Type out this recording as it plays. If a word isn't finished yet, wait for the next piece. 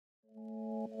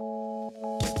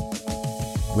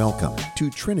Welcome to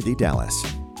Trinity Dallas.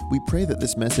 We pray that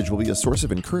this message will be a source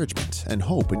of encouragement and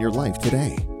hope in your life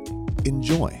today.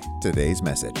 Enjoy today's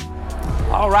message.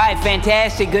 All right,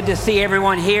 fantastic. Good to see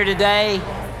everyone here today.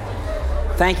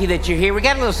 Thank you that you're here. We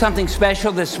got a little something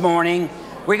special this morning.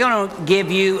 We're going to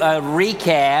give you a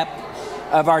recap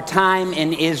of our time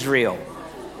in Israel.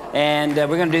 And we're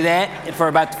going to do that for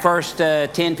about the first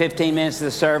 10, 15 minutes of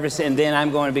the service, and then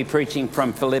I'm going to be preaching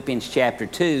from Philippians chapter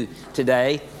 2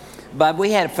 today. But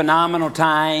we had a phenomenal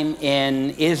time in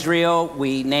Israel.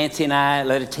 Nancy and I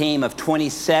led a team of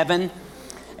 27.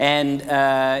 And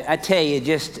I tell you,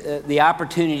 just the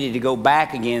opportunity to go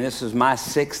back again, this was my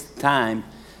sixth time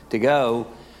to go.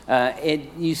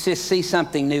 You just see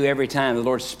something new every time. The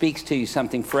Lord speaks to you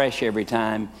something fresh every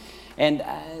time. And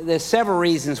there's several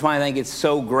reasons why I think it's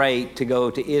so great to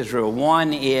go to Israel.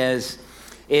 One is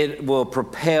it will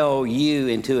propel you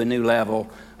into a new level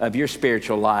of your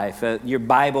spiritual life. Your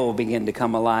Bible will begin to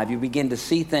come alive. You begin to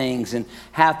see things and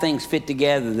how things fit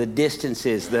together, the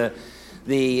distances, the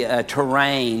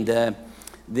terrain,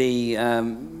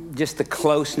 just the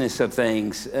closeness of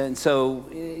things. And so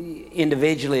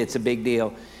individually, it's a big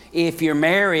deal. If you're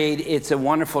married, it's a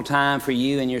wonderful time for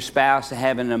you and your spouse to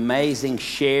have an amazing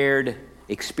shared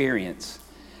experience.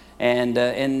 And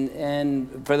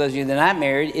for those of you that are not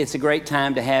married, it's a great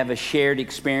time to have a shared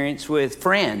experience with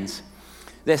friends.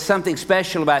 There's something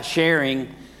special about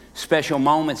sharing special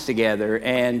moments together,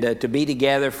 and to be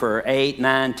together for 8,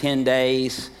 9, 10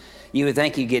 days. You would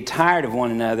think you get tired of one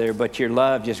another, but your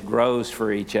love just grows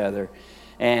for each other,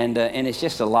 and it's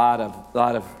just a lot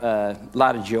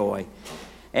of joy.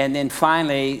 And then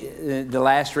finally, the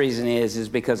last reason is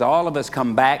because all of us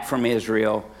come back from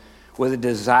Israel with a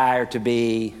desire to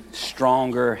be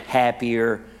stronger,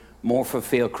 happier, more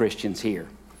fulfilled Christians here.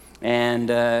 And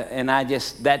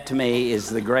that to me is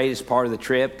the greatest part of the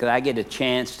trip, because I get a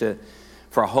chance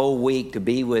for a whole week to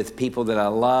be with people that I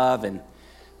love and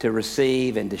to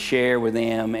receive and to share with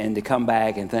them, and to come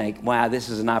back and think, wow, this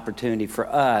is an opportunity for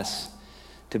us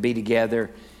to be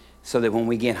together so that when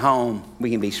we get home,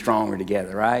 we can be stronger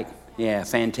together, right? Yeah,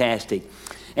 fantastic.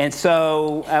 And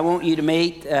so I want you to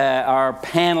meet our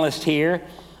panelists here.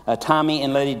 Tommy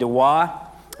and Letty Dewa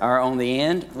are on the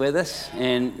end with us.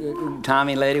 And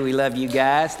Tommy and Letty, we love you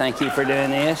guys. Thank you for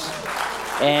doing this.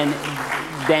 And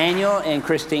Daniel and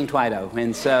Christine Twito.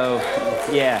 And so,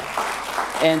 yeah.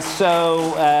 And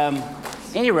so,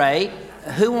 any rate,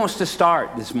 who wants to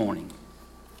start this morning?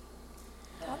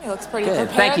 Tommy looks pretty good.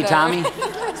 Prepared. Thank you, Tommy.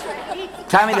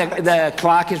 Tommy, the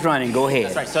clock is running. Go ahead.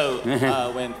 That's right. So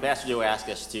when Pastor Joe asked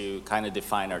us to kind of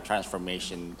define our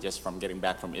transformation just from getting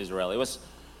back from Israel, it was,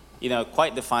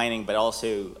 quite defining, but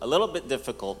also a little bit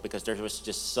difficult because there was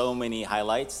just so many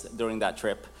highlights during that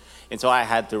trip. And so I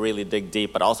had to really dig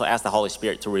deep, but also ask the Holy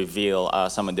Spirit to reveal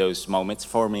some of those moments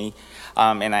for me.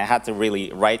 And I had to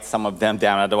really write some of them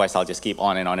down, otherwise I'll just keep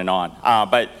on and on and on.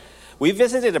 But we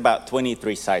visited about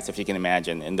 23 sites, if you can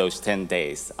imagine, in those 10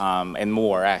 days, and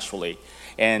more actually.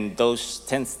 And those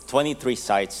 23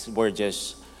 sites were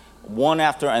just one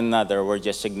after another, were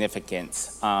just significant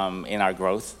in our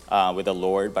growth with the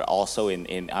Lord, but also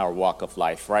in our walk of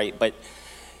life, right? But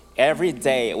every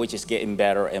day, we're just getting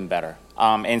better and better.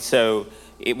 And so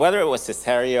whether it was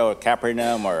Caesarea or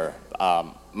Capernaum or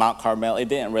Mount Carmel, it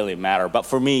didn't really matter. But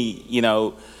for me,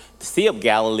 the Sea of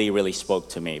Galilee really spoke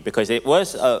to me, because it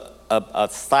was a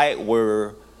site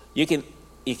where you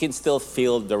can still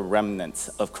feel the remnants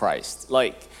of Christ.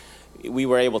 Like, we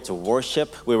were able to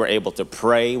worship, we were able to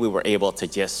pray, we were able to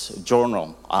just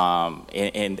journal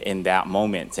in that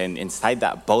moment. And inside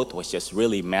that boat was just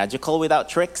really magical without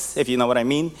tricks, if you know what I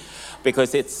mean.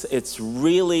 Because it's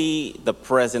really the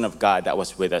presence of God that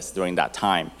was with us during that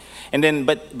time. And then,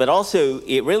 but also,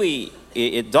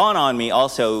 it dawned on me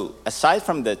also, aside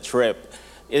from the trip,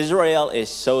 Israel is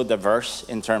so diverse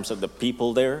in terms of the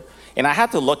people there. And I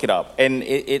had to look it up. And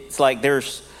it's like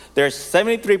there's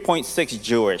 73.6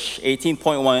 Jewish,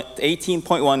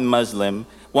 18.1 Muslim,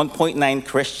 1.9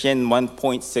 Christian,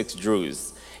 1.6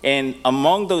 Druze. And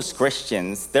among those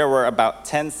Christians, there were about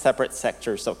 10 separate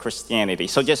sectors of Christianity.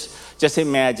 So just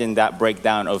imagine that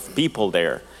breakdown of people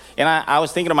there. And I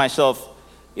was thinking to myself,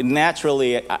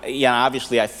 naturally,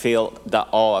 obviously I feel the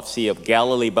awe of Sea of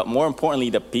Galilee, but more importantly,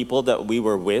 the people that we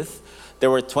were with. There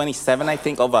were 27, I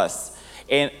think, of us.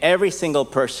 And every single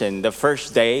person, the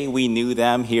first day we knew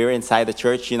them here inside the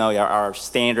church, our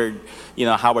standard,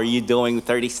 how are you doing,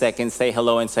 30 seconds, say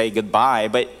hello and say goodbye.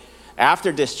 But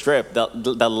after this trip,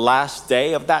 the last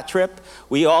day of that trip,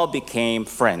 we all became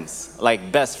friends,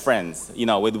 like best friends,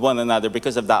 with one another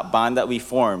because of that bond that we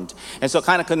formed. And so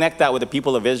kind of connect that with the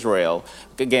people of Israel.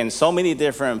 Again, so many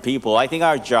different people. I think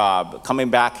our job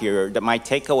coming back here, that my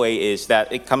takeaway is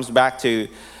that it comes back to,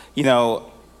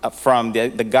 from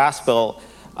the gospel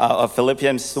of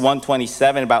Philippians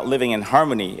 1:27 about living in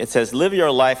harmony. It says, live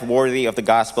your life worthy of the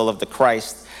gospel of the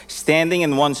Christ, standing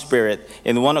in one spirit,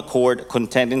 in one accord,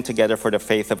 contending together for the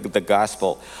faith of the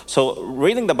gospel. So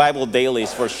reading the Bible daily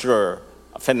is for sure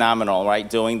phenomenal, right?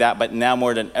 Doing that, but now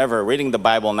more than ever, reading the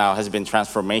Bible now has been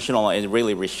transformational and it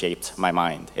really reshaped my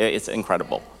mind. It's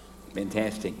incredible.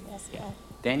 Fantastic. Yes, yeah.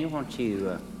 Daniel, why don't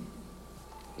you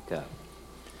pick up?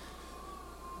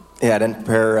 Yeah, I didn't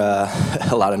prepare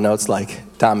a lot of notes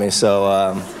like Tommy,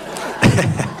 so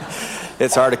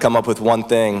it's hard to come up with one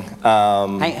thing.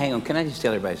 Hang on, can I just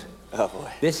tell everybody? Oh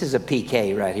boy. This is a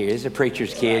PK right here. This is a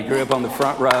preacher's kid. Grew up on the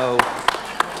front row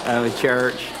of a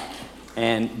church,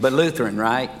 but Lutheran,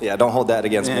 right? Yeah, don't hold that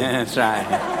against me. Yeah, that's right.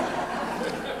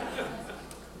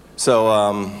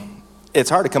 So it's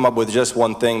hard to come up with just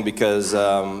one thing because,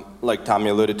 like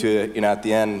Tommy alluded to, at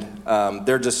the end,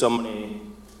 there are just so many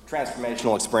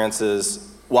transformational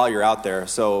experiences while you're out there.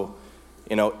 So,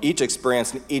 each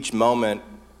experience, each moment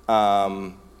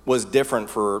was different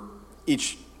for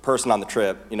each person on the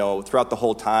trip. Throughout the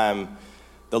whole time,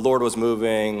 the Lord was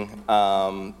moving.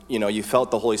 You felt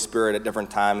the Holy Spirit at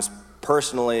different times.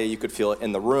 Personally, you could feel it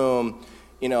in the room.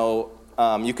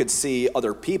 You could see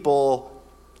other people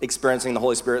experiencing the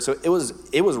Holy Spirit. So it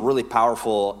was really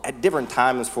powerful at different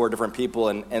times for different people.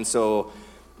 And so,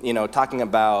 talking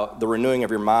about the renewing of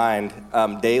your mind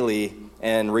daily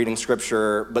and reading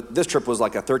scripture, but this trip was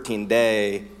like a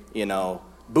 13-day,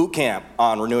 boot camp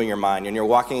on renewing your mind. And you're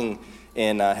walking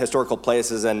in historical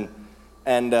places and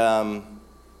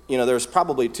there's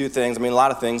probably two things, a lot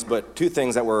of things, but two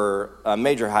things that were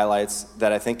major highlights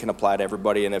that I think can apply to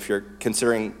everybody. And if you're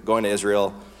considering going to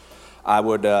Israel, I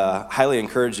would highly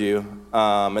encourage you.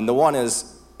 And the one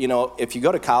is, if you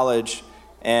go to college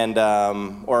and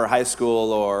or high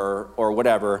school or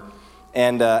whatever,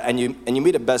 and you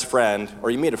meet a best friend or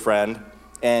you meet a friend,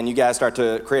 and you guys start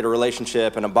to create a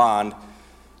relationship and a bond,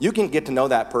 you can get to know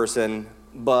that person,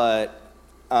 but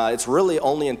it's really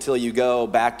only until you go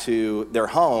back to their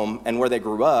home and where they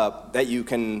grew up that you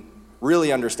can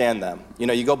really understand them.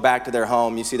 You go back to their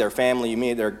home, you see their family, you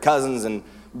meet their cousins and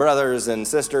brothers and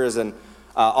sisters and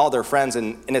all their friends,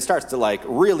 and it starts to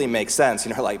really make sense.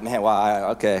 Like, man,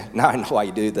 wow, okay, now I know why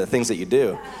you do the things that you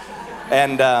do.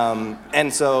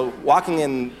 And so walking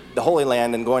in the Holy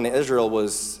Land and going to Israel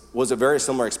was a very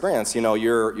similar experience.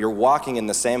 You're walking in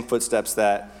the same footsteps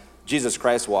that Jesus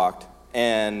Christ walked,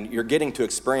 and you're getting to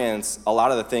experience a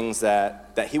lot of the things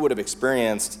that he would have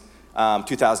experienced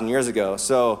 2,000 years ago.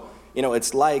 So,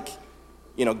 it's like,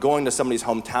 going to somebody's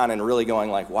hometown and really going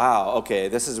like, wow, okay,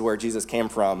 this is where Jesus came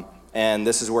from, and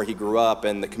this is where he grew up,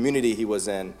 and the community he was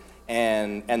in,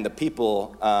 and the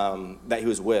people that he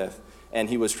was with, and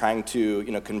he was trying to,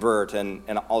 convert,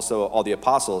 and also all the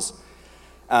apostles.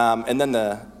 And then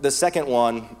the second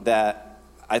one that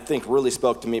I think really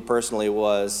spoke to me personally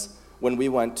was when we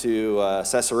went to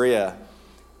Caesarea,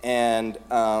 and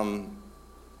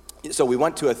so we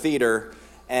went to a theater,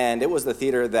 and it was the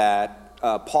theater that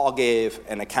Paul gave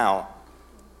an account.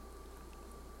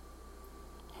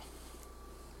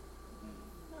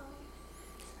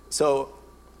 So,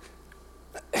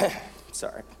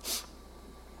 sorry.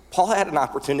 Paul had an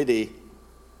opportunity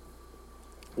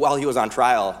while he was on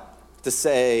trial to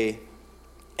say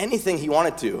anything he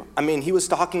wanted to. He was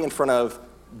talking in front of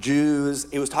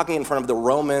Jews, he was talking in front of the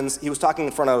Romans, he was talking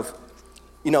in front of,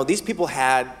 these people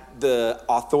had the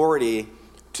authority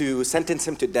to sentence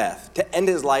him to death, to end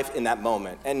his life in that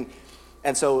moment.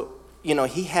 And so,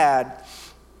 he had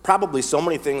probably so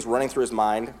many things running through his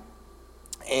mind,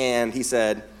 and he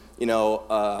said, he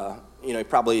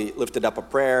probably lifted up a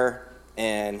prayer,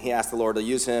 and he asked the Lord to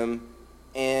use him,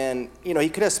 and he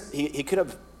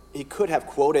could have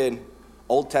quoted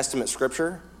Old Testament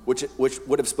scripture, which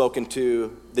would have spoken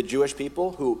to the Jewish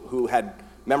people who had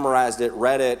memorized it,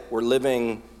 read it, were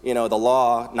living the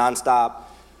law nonstop,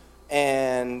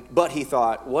 but he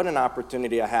thought, what an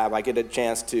opportunity I have! I get a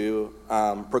chance to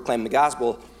proclaim the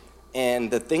gospel,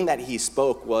 and the thing that he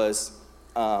spoke was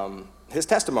his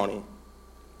testimony.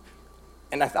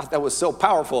 And I thought that was so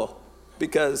powerful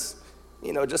because,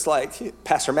 just like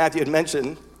Pastor Matthew had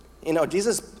mentioned,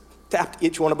 Jesus tapped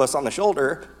each one of us on the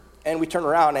shoulder, and we turned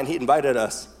around and he invited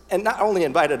us. And not only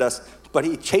invited us, but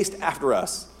he chased after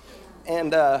us.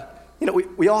 And,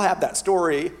 we all have that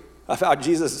story of how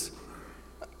Jesus,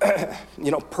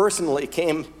 personally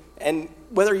came And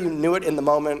whether you knew it in the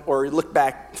moment or you look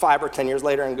back 5 or 10 years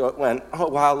later and went, oh,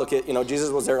 wow, look at, Jesus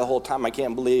was there the whole time. I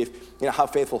can't believe, how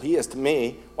faithful he is to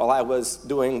me while I was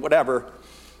doing whatever.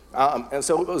 And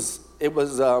so it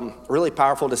was really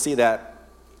powerful to see that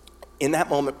in that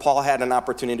moment, Paul had an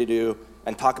opportunity to do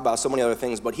and talk about so many other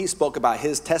things, but he spoke about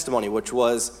his testimony, which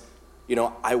was,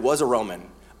 I was a Roman.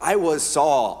 I was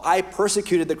Saul. I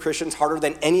persecuted the Christians harder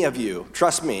than any of you.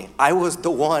 Trust me, I was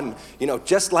the one,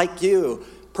 just like you,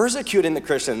 persecuting the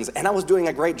Christians, and I was doing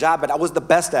a great job, but I was the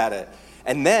best at it.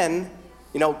 And then,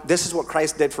 this is what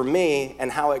Christ did for me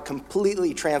and how it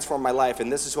completely transformed my life,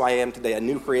 and this is who I am today, a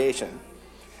new creation.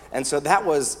 And so that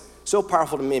was so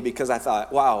powerful to me because I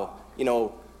thought, wow,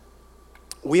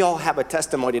 we all have a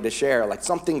testimony to share, like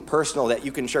something personal that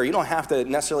you can share. You don't have to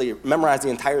necessarily memorize the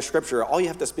entire scripture. All you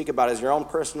have to speak about is your own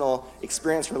personal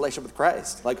experience and relationship with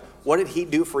Christ. Like, what did he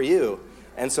do for you?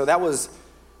 And so that was,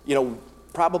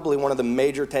 probably one of the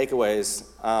major takeaways.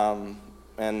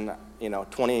 And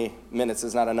 20 minutes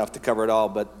is not enough to cover it all,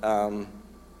 but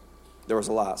there was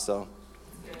a lot, so.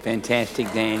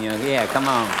 Fantastic, Daniel. Yeah, come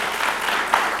on.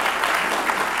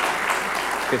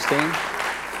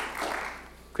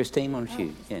 Christine, why don't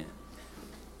you? Yeah.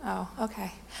 Oh,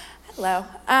 okay. Hello.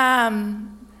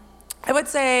 I would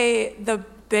say the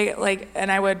big,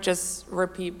 and I would just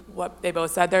repeat what they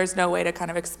both said. There's no way to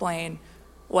kind of explain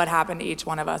what happened to each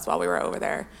one of us while we were over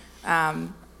there.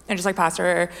 And just like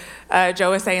Pastor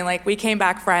Joe was saying, we came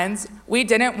back friends. We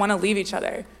didn't want to leave each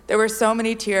other. There were so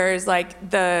many tears.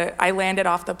 I landed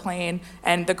off the plane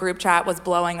and the group chat was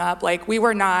blowing up. We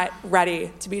were not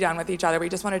ready to be done with each other. We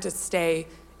just wanted to stay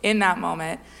in that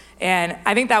moment. And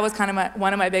I think that was kind of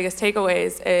one of my biggest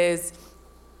takeaways is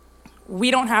we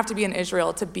don't have to be in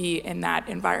Israel to be in that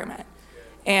environment.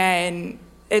 And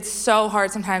it's so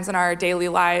hard sometimes in our daily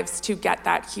lives to get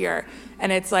that here.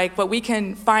 And it's but we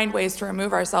can find ways to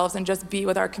remove ourselves and just be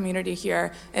with our community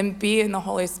here and be in the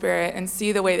Holy Spirit and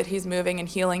see the way that he's moving and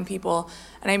healing people.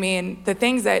 And I mean, the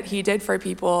things that he did for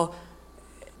people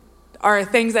are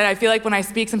things that I feel when I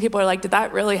speak, some people are did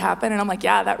that really happen? And I'm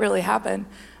yeah, that really happened.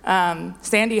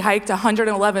 Sandy hiked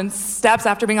 111 steps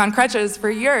after being on crutches for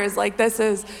years.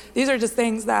 These are just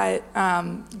things that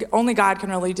only God can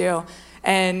really do.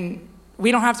 And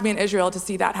we don't have to be in Israel to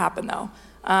see that happen, though.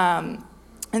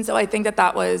 And so I think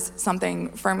that was something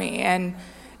for me. And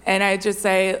I just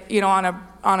say,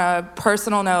 on a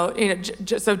personal note,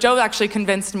 so Joe actually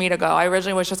convinced me to go. I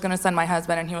originally was just going to send my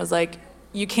husband, and he was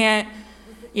you can't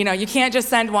just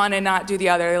send one and not do the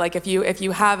other. If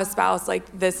you have a spouse,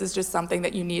 this is just something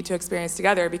that you need to experience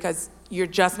together because you're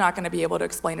just not going to be able to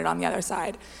explain it on the other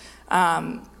side.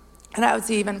 And I would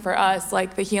see even for us,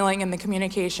 the healing and the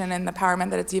communication and the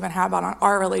empowerment that it's even had on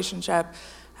our relationship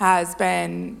has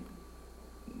been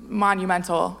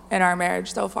monumental in our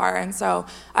marriage so far. And so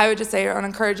I would just say an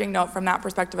encouraging note from that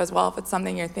perspective as well, if it's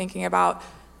something you're thinking about,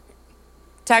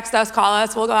 text us, call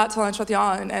us, we'll go out to lunch with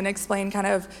y'all and explain kind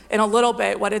of in a little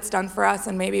bit what it's done for us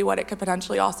and maybe what it could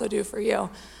potentially also do for you.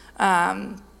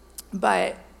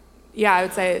 But yeah, I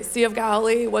would say Sea of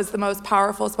Galilee was the most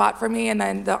powerful spot for me. And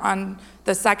then on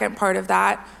the second part of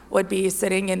that would be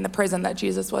sitting in the prison that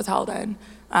Jesus was held in,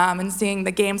 and seeing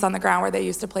the games on the ground where they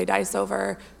used to play dice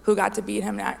over who got to beat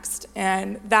him next.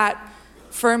 And that,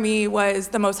 for me, was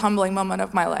the most humbling moment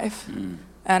of my life.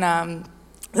 And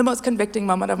the most convicting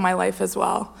moment of my life as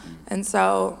well. And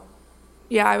so,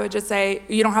 yeah, I would just say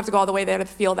you don't have to go all the way there to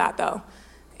feel that, though.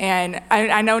 And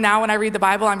I know now when I read the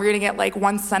Bible, I'm reading it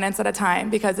one sentence at a time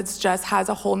because it just has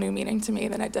a whole new meaning to me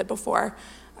than it did before.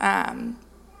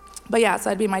 But yeah, so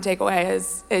that'd be my takeaway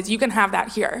is you can have that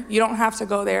here. You don't have to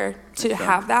go there to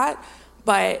have that,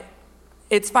 but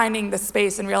it's finding the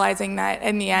space and realizing that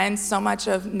in the end, so much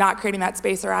of not creating that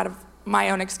space are out of my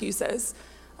own excuses,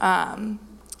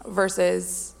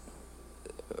 versus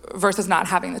not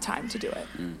having the time to do it.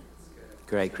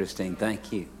 Great, Christine.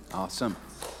 Thank you. Awesome.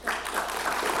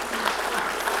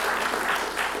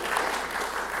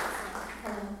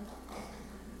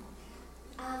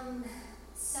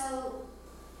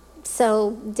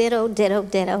 So ditto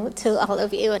to all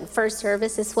of you in first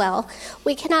service as well.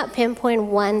 We cannot pinpoint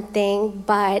one thing,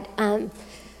 but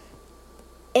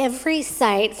every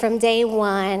site from day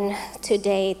 1 to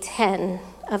day 10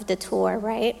 of the tour,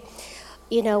 right?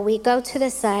 We go to the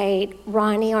site.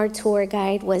 Ronnie, our tour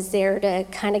guide, was there to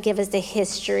kind of give us the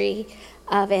history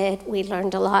of it. We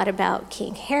learned a lot about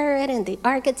King Herod and the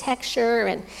architecture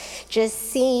and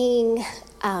just seeing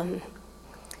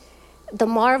the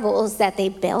marvels that they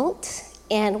built,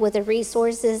 and with the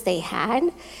resources they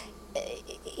had,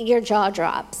 your jaw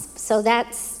drops. So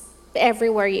that's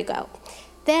everywhere you go.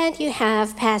 Then you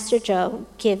have Pastor Joe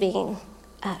giving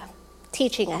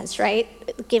teaching us, right?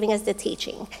 Giving us the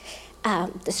teaching.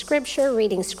 The scripture,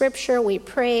 reading scripture, we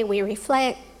pray, we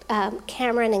reflect.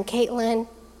 Cameron and Caitlin,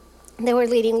 they were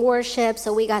leading worship,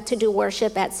 so we got to do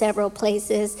worship at several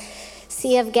places.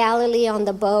 Sea of Galilee on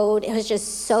the boat, it was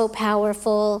just so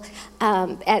powerful.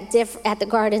 At the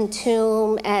Garden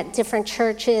Tomb, at different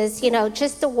churches, you know,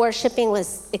 just the worshiping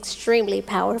was extremely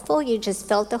powerful. You just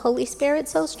felt the Holy Spirit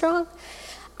so strong.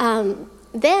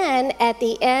 Then at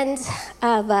the end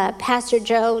of Pastor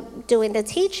Joe doing the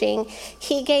teaching,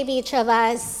 he gave each of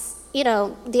us, you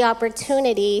know, the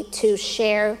opportunity to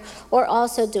share or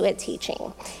also do a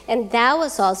teaching. And that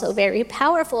was also very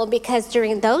powerful because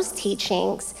during those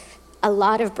teachings, a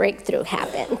lot of breakthrough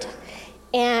happened.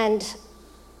 And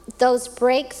those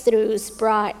breakthroughs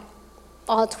brought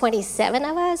all 27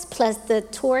 of us plus the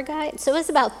tour guide. So it was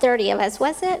about 30 of us,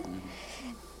 was it?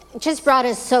 Just brought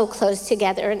us so close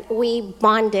together. And we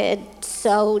bonded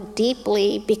so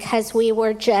deeply because we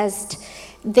were just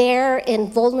there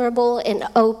and vulnerable and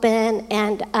open.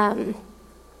 And,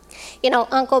 you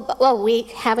know, we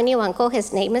have a new uncle.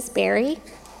 His name is Barry.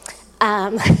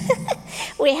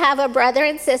 We have a brother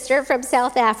and sister from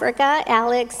South Africa,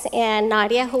 Alex and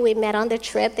Nadia, who we met on the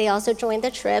trip. They also joined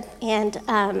the trip. And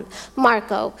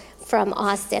Marco from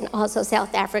Austin, also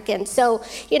South African. So,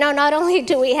 you know, not only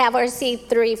do we have our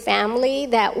C3 family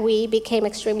that we became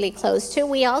extremely close to,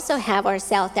 we also have our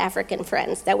South African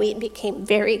friends that we became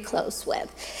very close with.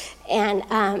 And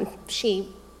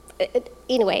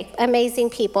anyway, amazing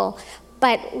people.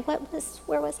 But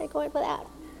where was I going with that?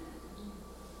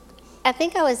 I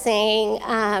think I was saying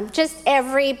just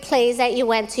every place that you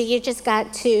went to, you just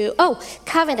got to,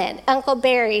 Covenant. Uncle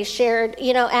Barry shared,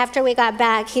 you know, after we got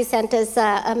back, he sent us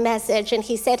a message, and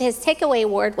he said his takeaway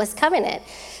word was covenant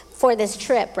for this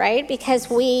trip, right? Because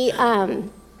we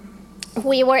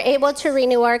were able to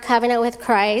renew our covenant with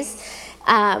Christ.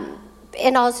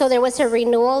 And also there was a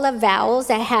renewal of vows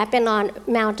that happened on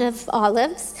Mount of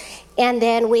Olives. And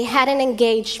then we had an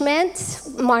engagement,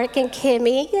 Mark and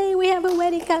Kimmy, yay, we have a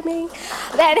wedding coming,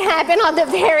 that happened on the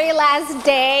very last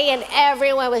day, and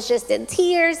everyone was just in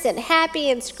tears and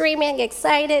happy and screaming,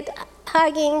 excited,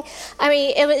 hugging. I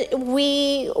mean,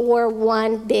 we were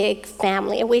one big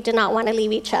family, and we did not want to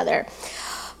leave each other.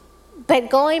 But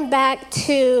going back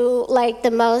to like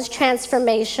the most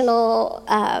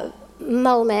transformational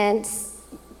moments,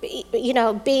 you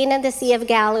know, being in the Sea of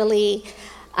Galilee,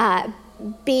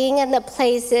 being in the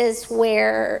places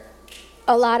where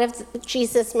a lot of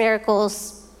Jesus'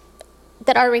 miracles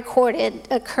that are recorded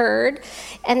occurred,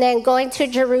 and then going to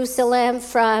Jerusalem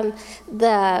from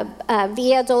the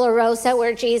Via Dolorosa,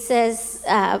 where Jesus,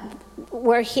 the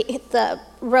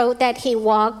road that he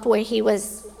walked, where he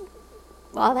was,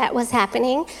 all that was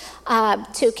happening,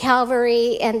 to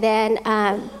Calvary, and then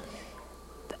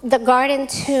the Garden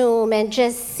Tomb, and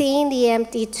just seeing the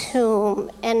empty tomb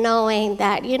and knowing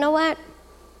that, you know what?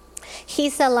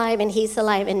 He's alive, and he's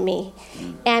alive in me.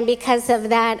 And because of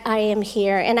that, I am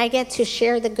here, and I get to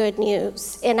share the good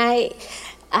news. And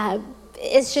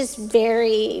it's just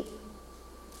very,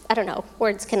 I don't know,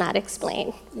 words cannot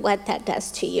explain what that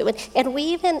does to you. And we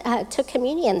even took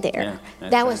communion there. Yeah,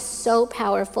 that was so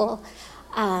powerful.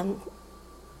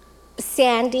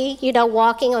 Sandy, you know,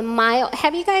 walking a mile.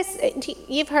 Have you guys,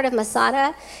 you've heard of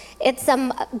Masada? It's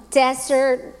a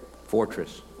desert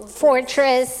fortress,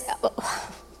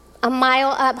 a mile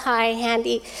up high.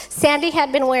 Sandy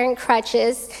had been wearing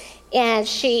crutches, and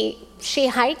she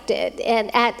hiked it.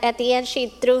 And at the end, she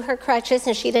threw her crutches,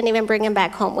 and she didn't even bring them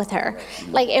back home with her.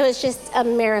 Like, it was just a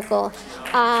miracle.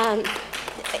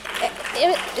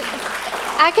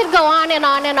 I could go on and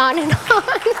on and on and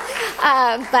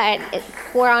on, but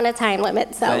we're on a time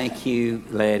limit. So thank you,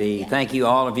 Letty. Yeah. Thank you,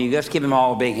 all of you. Let's give them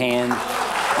all a big hand.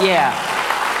 Yeah.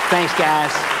 Thanks,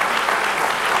 guys.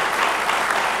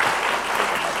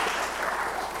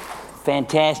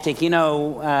 Fantastic. You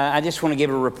know, I just want to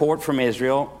give a report from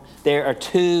Israel. There are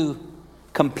two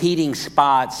competing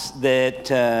spots that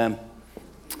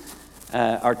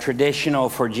are traditional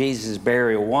for Jesus'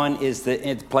 burial. One is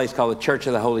the place called the Church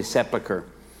of the Holy Sepulchre.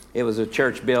 It was a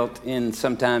church built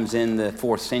sometimes in the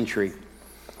 4th century.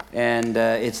 And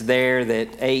it's there that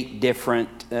 8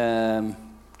 different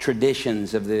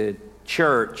traditions of the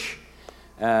church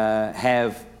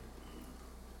have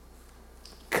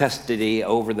custody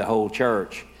over the whole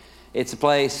church. It's a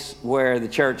place where the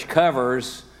church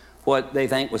covers what they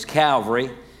think was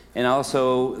Calvary, and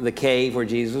also the cave where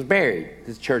Jesus was buried.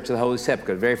 The Church of the Holy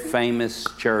Sepulchre, a very famous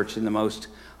church and the most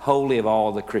holy of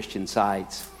all the Christian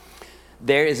sites.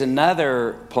 There is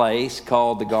another place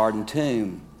called the Garden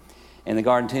Tomb, and the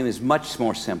Garden Tomb is much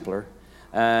more simpler.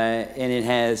 and it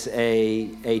has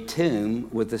a tomb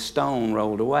with a stone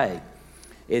rolled away.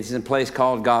 It's in a place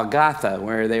called Golgotha,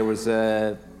 where there was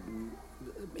a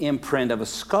imprint of a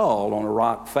skull on a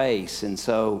rock face, and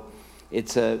so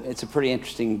it's a pretty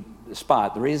interesting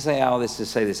spot. The reason I say all this is to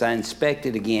say this: I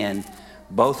inspected again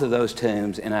both of those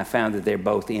tombs, and I found that they're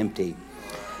both empty.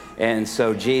 And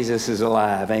so Jesus is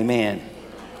alive. Amen.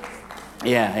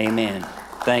 Yeah, amen.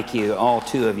 Thank you, all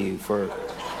two of you, for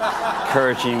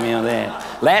encouraging me on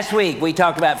that. Last week, we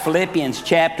talked about Philippians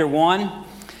chapter 1,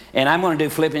 and I'm going to do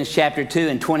Philippians chapter 2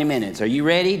 in 20 minutes. Are you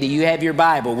ready? Do you have your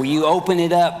Bible? Will you open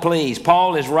it up, please?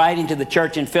 Paul is writing to the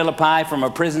church in Philippi from a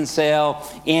prison cell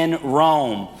in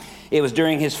Rome. It was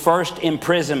during his first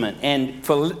imprisonment, and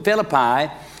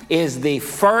Philippi is the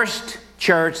first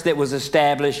church that was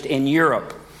established in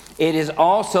Europe. It is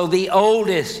also the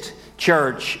oldest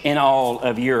church in all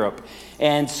of Europe.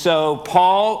 And so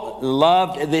Paul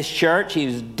loved this church. He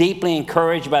was deeply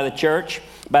encouraged by the church,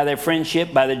 by their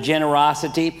friendship, by their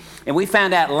generosity. And we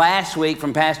found out last week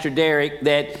from Pastor Derek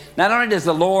that not only does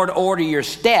the Lord order your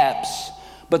steps,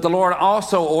 but the Lord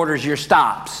also orders your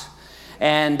stops.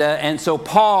 And so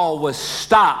Paul was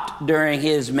stopped during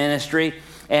his ministry.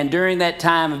 And during that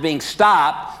time of being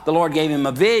stopped, the Lord gave him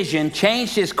a vision,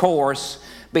 changed his course,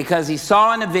 because he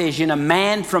saw in a vision a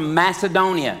man from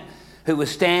Macedonia who was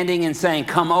standing and saying,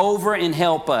 "Come over and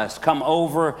help us. Come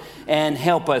over and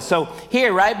help us." So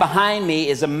here, right behind me,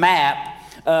 is a map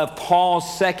of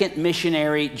Paul's second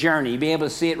missionary journey. You'll be able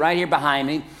to see it right here behind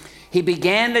me. He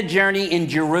began the journey in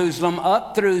Jerusalem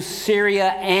up through Syria,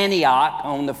 Antioch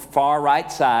on the far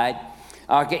right side,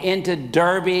 into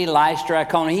Derbe, Lystra,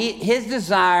 Iconium. His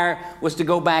desire was to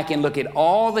go back and look at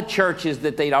all the churches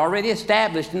that they'd already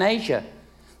established in Asia.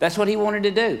 That's what he wanted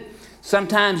to do.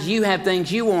 Sometimes you have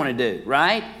things you want to do,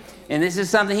 right? And this is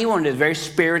something he wanted to do. It's a very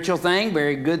spiritual thing,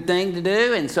 very good thing to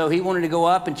do. And so he wanted to go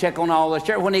up and check on all those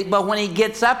churches. But when he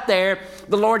gets up there,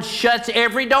 the Lord shuts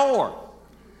every door.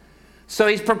 So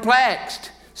he's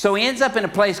perplexed. So he ends up in a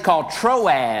place called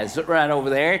Troas, right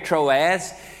over there,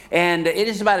 Troas. And it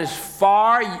is about as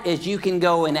far as you can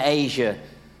go in Asia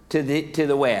to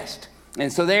the west.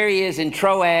 And so there he is in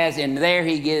Troas, and there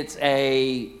he gets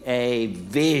a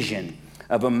vision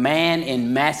of a man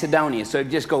in Macedonia. So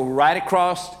just go right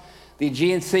across the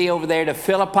Aegean Sea over there to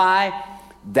Philippi.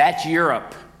 That's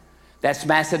Europe. That's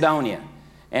Macedonia.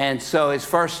 And so his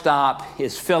first stop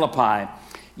is Philippi.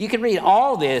 You can read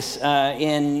all this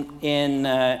in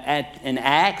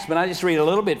Acts, but I'll just read a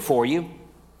little bit for you.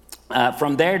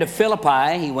 From there to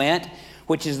Philippi he went,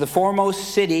 which is the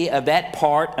foremost city of that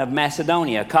part of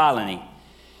Macedonia, a colony.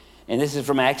 And this is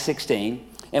from Acts 16.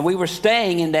 And we were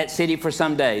staying in that city for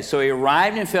some days. So he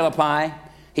arrived in Philippi.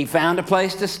 He found a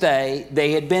place to stay.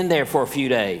 They had been there for a few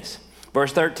days.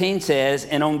 Verse 13 says,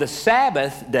 "And on the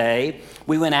Sabbath day,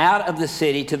 we went out of the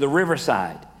city to the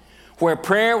riverside, where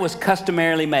prayer was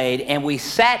customarily made, and we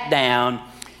sat down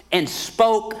and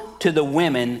spoke to the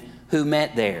women who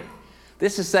met there."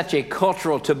 This is such a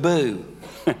cultural taboo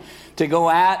to go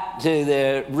out to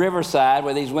the riverside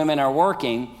where these women are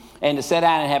working and to sit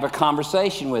down and have a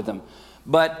conversation with them.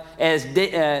 But as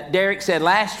Derek said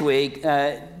last week,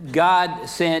 God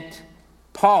sent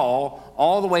Paul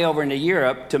all the way over into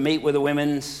Europe to meet with a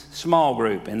women's small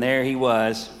group. And there he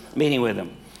was meeting with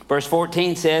them. Verse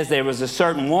 14 says, "There was a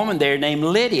certain woman there named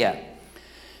Lydia.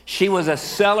 She was a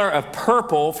seller of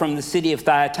purple from the city of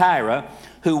Thyatira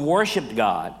who worshiped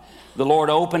God. The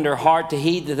Lord opened her heart to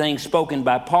heed the things spoken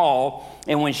by Paul.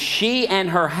 And when she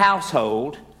and her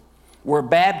household were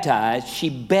baptized, she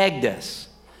begged us,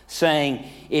 saying,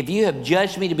 'If you have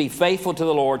judged me to be faithful to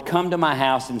the Lord, come to my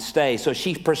house and stay.' So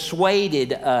she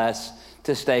persuaded us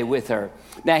to stay with her."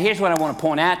 Now, here's what I want to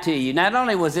point out to you. Not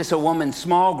only was this a woman's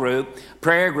small group,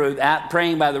 prayer group, out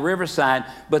praying by the riverside,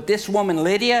 but this woman,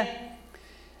 Lydia,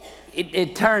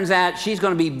 it turns out she's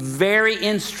going to be very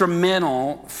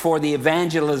instrumental for the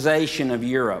evangelization of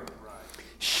Europe.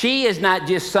 She is not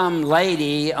just some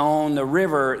lady on the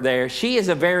river there. She is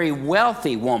a very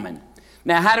wealthy woman.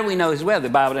 Now, how do we know she's wealthy?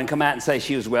 The Bible didn't come out and say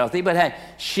she was wealthy, but hey,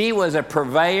 she was a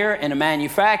purveyor and a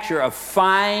manufacturer of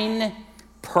fine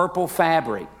purple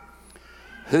fabric.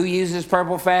 Who uses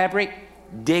purple fabric?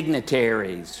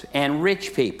 Dignitaries and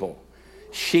rich people.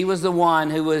 She was the one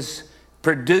who was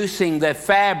producing the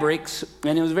fabrics,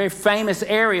 and it was a very famous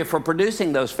area for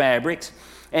producing those fabrics,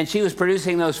 and she was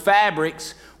producing those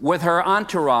fabrics with her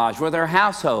entourage, with her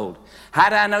household. How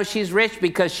do I know she's rich?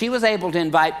 Because she was able to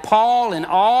invite Paul and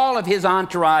all of his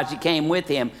entourage that came with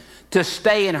him to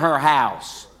stay in her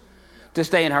house.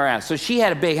 So she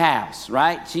had a big house,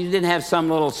 right? She didn't have some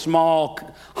little small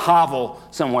hovel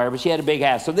somewhere, but she had a big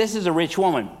house. So this is a rich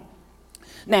woman.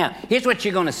 Now, here's what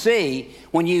you're going to see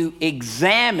when you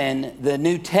examine the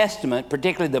New Testament,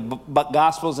 particularly the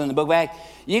Gospels and the book of Acts.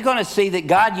 You're going to see that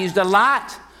God used a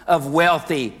lot of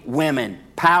wealthy women,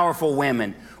 powerful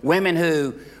women, women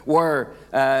who were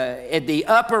at the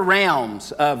upper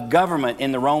realms of government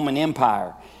in the Roman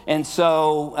Empire. And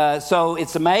so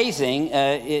it's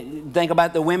amazing. Think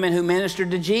about the women who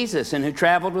ministered to Jesus and who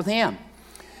traveled with him.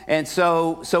 And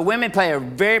so women play a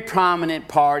very prominent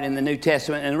part in the New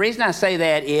Testament. And the reason I say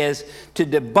that is to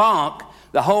debunk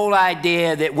the whole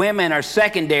idea that women are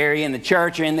secondary in the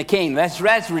church or in the kingdom.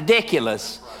 That's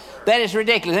ridiculous. That is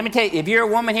ridiculous. Let me tell you, if you're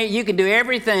a woman here, you can do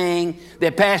everything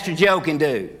that Pastor Joe can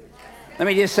do. Let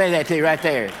me just say that to you right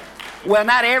there. Well,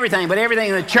 not everything, but everything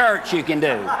in the church you can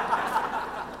do.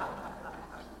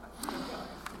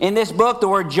 In this book, the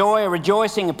word joy or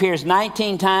rejoicing appears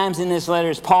 19 times in this letter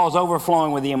as Paul's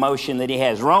overflowing with the emotion that he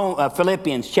has.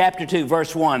 Philippians chapter 2,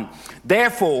 verse 1.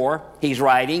 Therefore, he's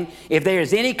writing, if there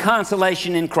is any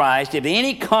consolation in Christ, if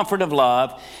any comfort of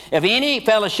love, if any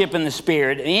fellowship in the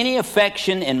Spirit, any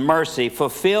affection and mercy,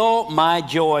 fulfill my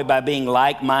joy by being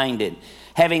like-minded,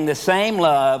 having the same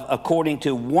love according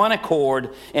to one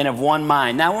accord and of one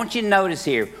mind. Now, I want you to notice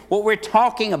here, what we're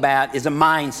talking about is a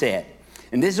mindset.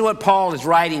 And this is what Paul is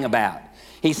writing about.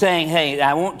 He's saying, hey,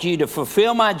 I want you to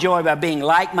fulfill my joy by being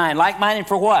like-minded. Like-minded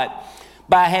for what?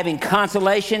 By having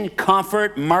consolation,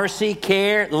 comfort, mercy,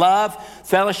 care, love,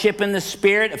 fellowship in the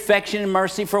Spirit, affection and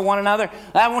mercy for one another.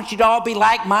 I want you to all be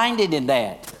like-minded in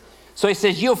that. So he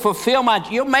says,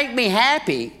 you'll make me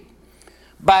happy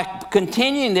by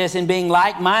continuing this and being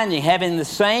like-minded, having the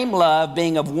same love,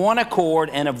 being of one accord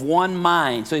and of one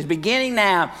mind. So he's beginning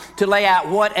now to lay out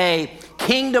what a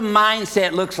kingdom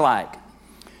mindset looks like.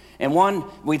 And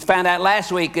we found out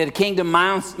last week that a kingdom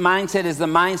mindset is the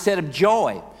mindset of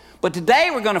joy. But today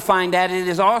we're going to find out it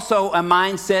is also a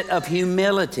mindset of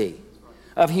humility.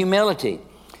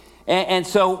 And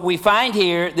so we find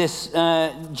here this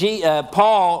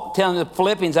Paul telling the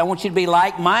Philippians, I want you to be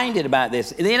like-minded about this.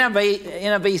 The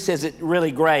NIV says it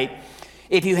really great.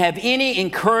 If you have any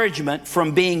encouragement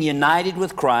from being united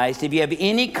with Christ, if you have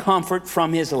any comfort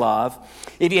from his love,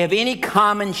 if you have any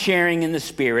common sharing in the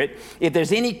Spirit, if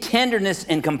there's any tenderness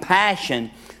and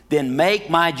compassion, then make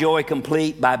my joy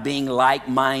complete by being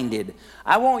like-minded.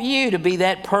 I want you to be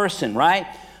that person, right?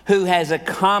 Who has a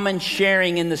common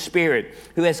sharing in the Spirit,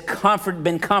 who has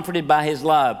been comforted by his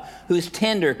love, who's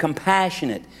tender,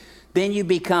 compassionate. Then you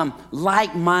become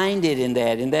like-minded in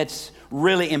that, and that's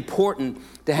really important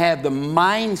to have the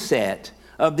mindset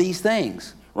of these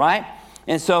things, right?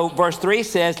 And so verse 3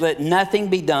 says, let nothing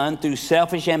be done through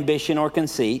selfish ambition or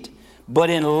conceit, but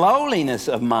in lowliness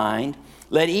of mind,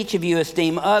 let each of you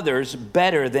esteem others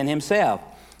better than himself.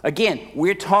 Again,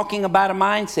 we're talking about a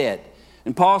mindset.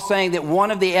 And Paul's saying that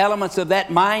one of the elements of that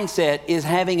mindset is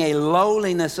having a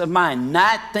lowliness of mind,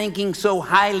 not thinking so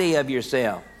highly of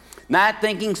yourself, not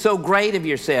thinking so great of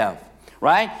yourself,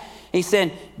 right? He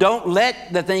said, don't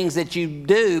let the things that you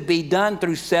do be done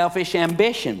through selfish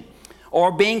ambition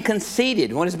or being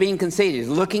conceited. What is being conceited? It's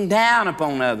looking down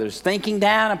upon others, thinking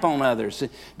down upon others.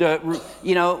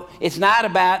 It's not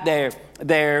about their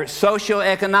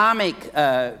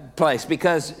socioeconomic place,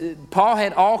 because Paul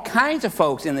had all kinds of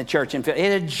folks in the church. He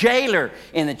had a jailer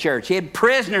in the church. He had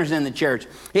prisoners in the church.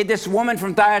 He had this woman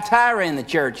from Thyatira in the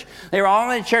church. They were all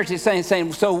in the church. He's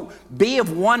saying, so be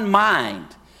of one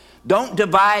mind. Don't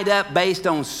divide up based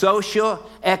on social,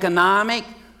 economic,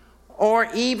 or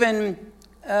even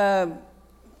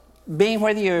being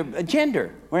whether you're a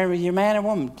gender, whether you're man or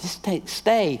woman. Just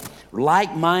stay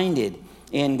like-minded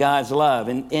in God's love.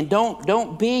 And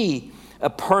don't be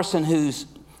a person who's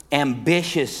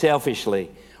ambitious selfishly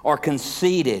or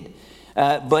conceited,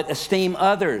 but esteem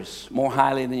others more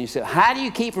highly than yourself. How do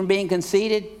you keep from being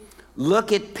conceited?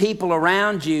 Look at people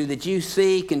around you that you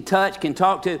see, can touch, can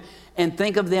talk to, and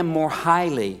think of them more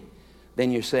highly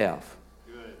than yourself.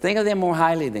 Good. Think of them more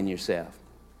highly than yourself.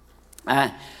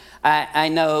 I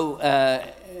know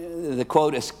the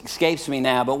quote escapes me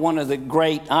now, but one of the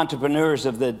great entrepreneurs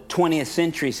of the 20th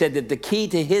century said that the key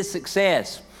to his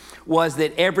success was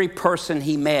that every person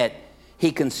he met,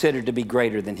 he considered to be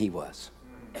greater than he was.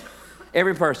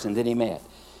 Every person that he met.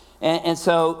 And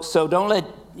so don't let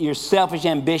your selfish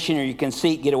ambition or your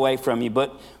conceit get away from you.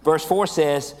 But verse 4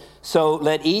 says, so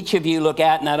let each of you look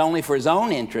out not only for his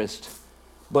own interest,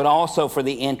 but also for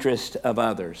the interest of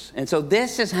others. And so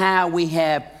this is how we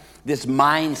have this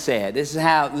mindset. This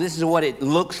is what it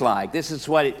looks like. This is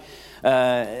what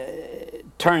it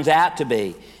turns out to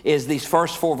be, is these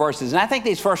first 4 verses. And I think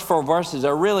these first 4 verses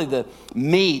are really the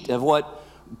meat of what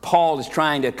Paul is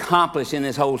trying to accomplish in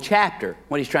this whole chapter,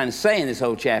 what he's trying to say in this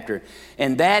whole chapter.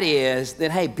 And that is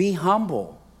that, hey, be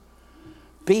humble.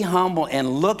 Be humble and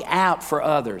look out for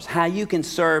others, how you can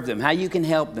serve them, how you can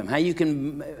help them, how you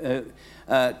can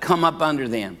come up under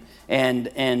them. And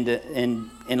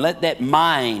let that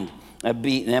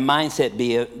mindset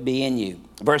be in you.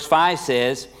 Verse 5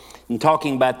 says, in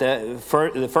talking about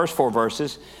the first 4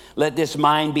 verses, let this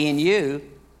mind be in you.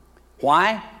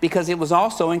 Why? Because it was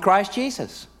also in Christ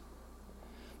Jesus.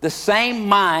 The same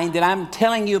mind that I'm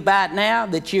telling you about now,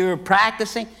 that you're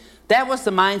practicing, that was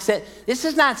the mindset. This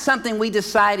is not something we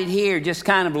decided here just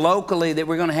kind of locally that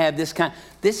we're going to have this kind.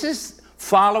 This is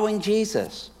following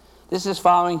Jesus. This is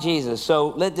following Jesus. So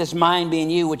let this mind be in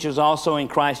you, which is also in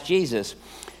Christ Jesus.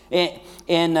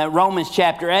 In Romans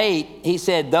chapter 8, he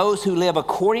said, those who live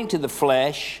according to the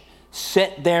flesh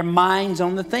set their minds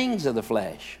on the things of the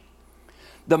flesh.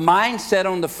 The mindset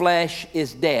on the flesh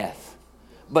is death,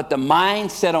 but the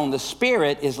mindset on the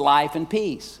spirit is life and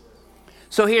peace.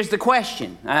 So here's the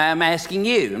question. I'm asking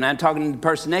you, and I'm talking to the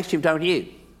person next to you, I'm talking to you.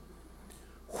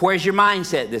 Where's your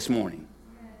mindset this morning?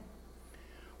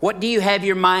 What do you have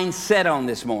your mind set on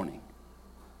this morning?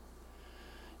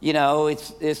 You know,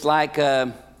 it's like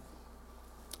the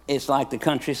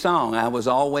country song, I was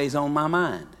always on my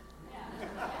mind.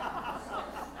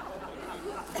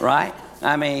 Right?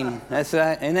 I mean,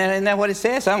 isn't that what it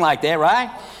says? Something like that,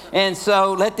 right? And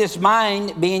so let this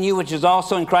mind be in you, which is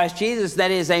also in Christ Jesus.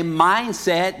 That is a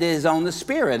mindset that is on the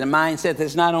spirit, a mindset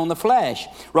that's not on the flesh.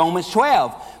 Romans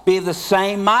 12, be of the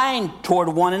same mind toward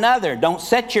one another. Don't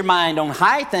set your mind on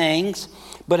high things,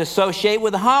 but associate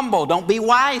with the humble. Don't be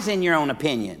wise in your own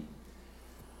opinion.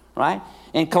 Right?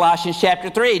 In Colossians chapter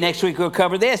 3, next week we'll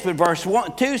cover this, but verse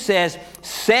 2 says,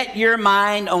 set your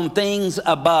mind on things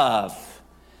above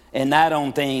and not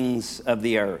on things of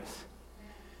the earth.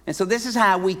 And so this is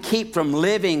how we keep from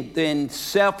living in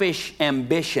selfish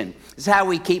ambition. This is how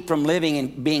we keep from living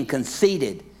and being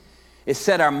conceited. Is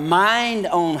set our mind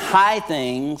on high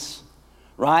things,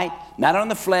 right? Not on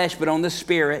the flesh, but on the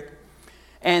spirit.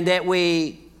 And that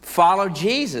we follow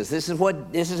Jesus. This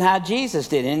is how Jesus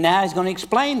did. And now he's going to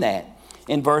explain that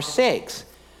in verse 6.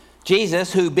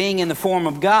 Jesus, who being in the form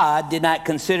of God, did not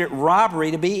consider it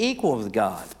robbery to be equal with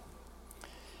God.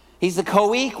 He's the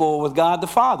co-equal with God the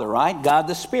Father, right? God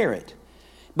the Spirit.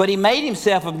 But he made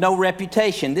himself of no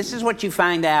reputation. This is what you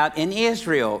find out in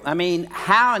Israel. I mean,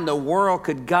 how in the world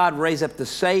could God raise up the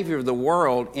Savior of the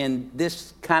world in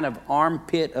this kind of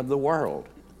armpit of the world?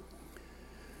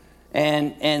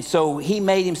 And so he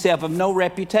made himself of no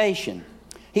reputation.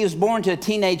 He was born to a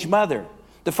teenage mother.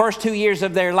 The first 2 years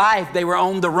of their life, they were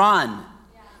on the run.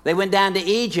 They went down to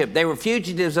Egypt. They were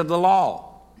fugitives of the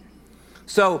law.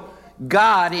 So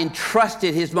God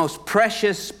entrusted his most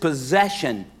precious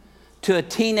possession to a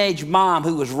teenage mom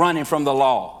who was running from the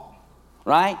law,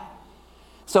 right?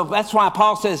 So that's why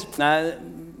Paul says,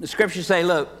 the scriptures say,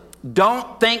 look,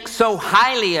 don't think so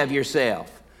highly of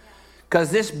yourself, because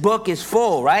this book is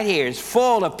full, right here, it's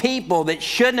full of people that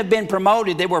shouldn't have been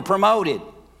promoted that were promoted,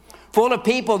 full of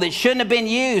people that shouldn't have been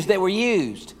used that were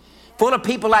used, full of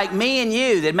people like me and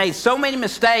you that made so many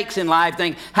mistakes in life,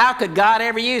 think, how could God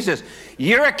ever use us?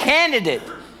 You're a candidate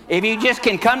if you just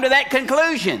can come to that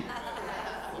conclusion.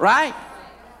 Right?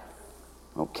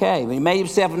 Okay, he made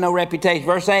himself of no reputation.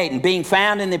 Verse 8, and being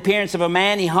found in the appearance of a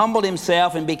man, he humbled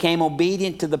himself and became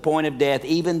obedient to the point of death,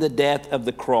 even the death of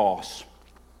the cross.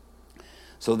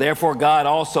 So therefore God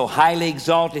also highly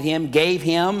exalted him, gave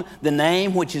him the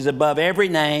name which is above every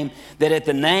name, that at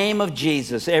the name of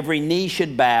Jesus every knee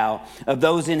should bow, of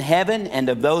those in heaven and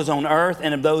of those on earth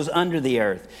and of those under the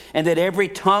earth, and that every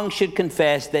tongue should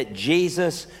confess that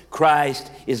Jesus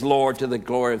Christ is Lord, to the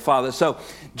glory of the Father. So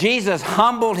Jesus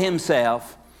humbled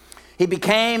himself. He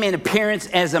became in appearance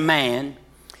as a man,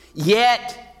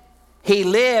 yet he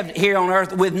lived here on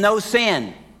earth with no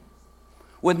sin.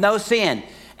 With no sin.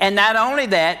 And not only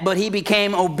that, but he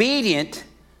became obedient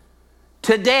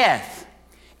to death.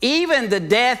 Even the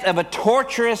death of a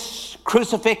torturous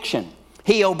crucifixion,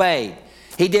 he obeyed.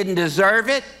 He didn't deserve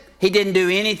it. He didn't do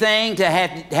anything to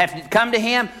have to come to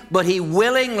him, but he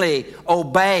willingly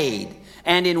obeyed.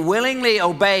 And in willingly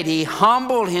obeyed, he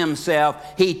humbled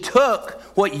himself. He took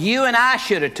what you and I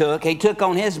should have took. He took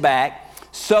on his back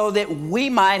so that we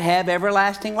might have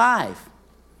everlasting life.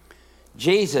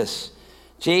 Jesus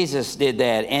Jesus did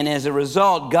that. And as a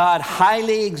result, God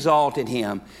highly exalted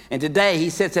him. And today he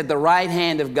sits at the right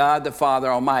hand of God the Father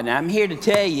Almighty. Now, I'm here to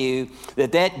tell you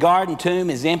that that garden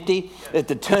tomb is empty, that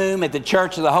the tomb at the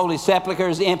Church of the Holy Sepulchre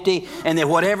is empty, and that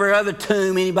whatever other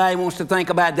tomb anybody wants to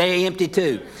think about, they're empty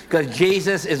too. Because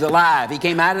Jesus is alive. He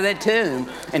came out of that tomb,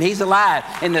 and he's alive.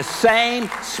 And the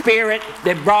same Spirit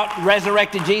that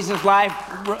resurrected Jesus' life,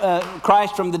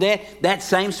 Christ from the dead, that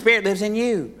same Spirit lives in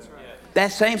you.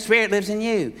 That same Spirit lives in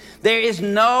you. There is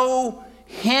no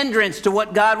hindrance to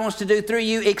what God wants to do through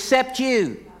you except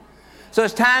you. So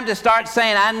it's time to start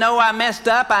saying, I know I messed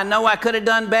up. I know I could have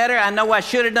done better. I know I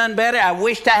should have done better. I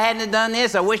wished I hadn't done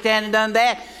this. I wished I hadn't done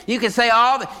that. You can say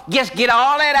just get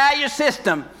all that out of your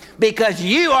system, because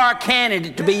you are a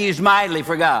candidate to be used mightily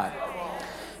for God.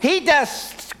 He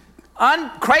does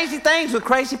crazy things with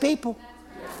crazy people.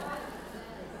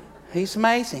 He's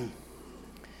amazing.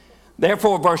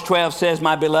 Therefore, verse 12 says,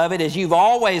 my beloved, as you've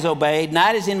always obeyed,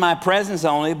 not as in my presence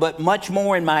only, but much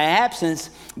more in my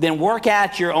absence, then work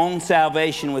out your own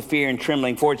salvation with fear and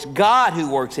trembling. For it's God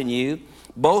who works in you,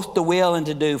 both to will and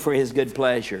to do for his good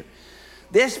pleasure.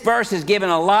 This verse has given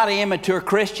a lot of immature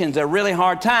Christians a really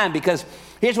hard time, because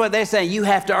here's what they're saying. You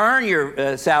have to earn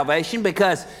your salvation,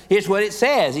 because here's what it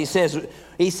says.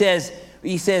 He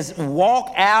says, work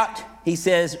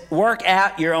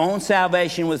out your own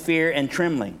salvation with fear and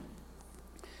trembling.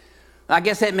 I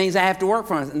guess that means I have to work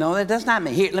for it. No, that does not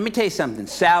mean. Here, let me tell you something.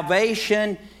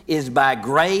 Salvation is by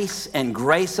grace and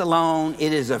grace alone.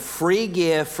 It is a free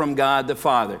gift from God the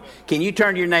Father. Can you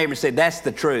turn to your neighbor and say, that's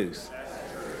the truth?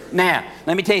 Now,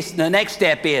 let me tell you, the next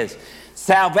step is,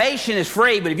 salvation is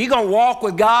free, but if you're going to walk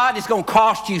with God, it's going to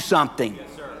cost you something.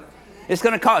 Yes, sir. It's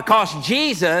going to cost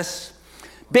Jesus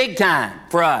big time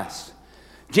for us.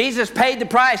 Jesus paid the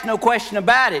price, no question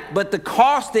about it, but the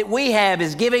cost that we have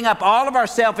is giving up all of our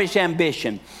selfish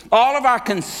ambition, all of our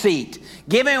conceit,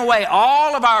 giving away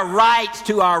all of our rights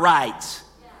to our rights,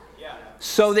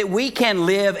 so that we can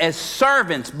live as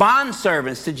servants,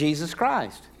 bondservants to Jesus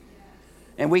Christ.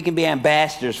 And we can be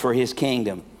ambassadors for his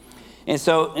kingdom. And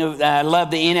so I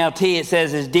love the NLT. It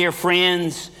says, as dear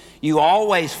friends, you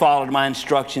always followed my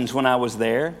instructions when I was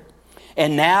there.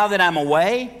 And now that I'm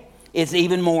away, it's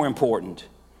even more important.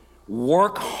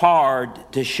 Work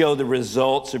hard to show the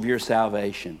results of your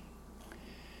salvation.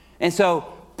 And so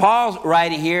Paul's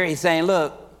writing here, he's saying,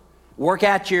 look, work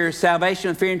out your salvation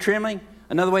with fear and trembling.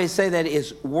 Another way to say that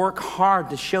is work hard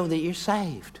to show that you're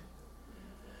saved.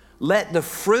 Let the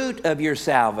fruit of your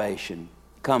salvation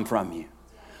come from you.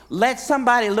 Let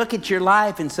somebody look at your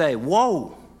life and say,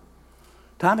 whoa,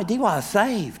 Tommy Dewa is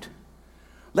saved.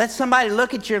 Let somebody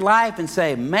look at your life and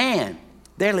say, man,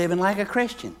 they're living like a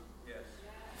Christian.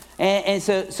 And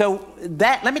so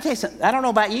that, let me tell you something. I don't know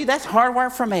about you. That's hard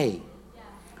work for me.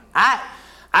 I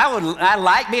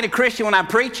like being a Christian when I'm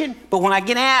preaching, but when I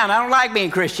get out, I don't like being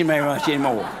a Christian very much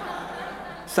anymore.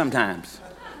 Sometimes.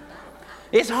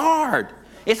 It's hard.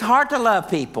 It's hard to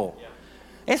love people.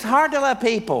 It's hard to love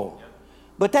people.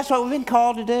 But that's what we've been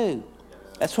called to do.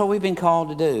 That's what we've been called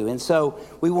to do. And so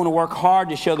we want to work hard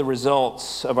to show the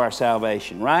results of our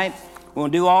salvation, right? We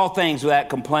want to do all things without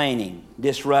complaining,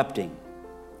 disrupting.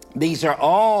 These are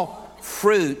all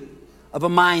fruit of a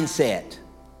mindset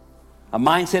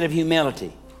of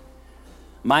humility.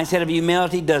 A mindset of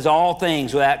humility does all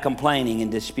things without complaining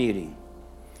and disputing.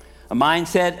 A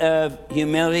mindset of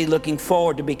humility looking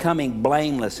forward to becoming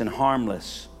blameless and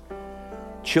harmless.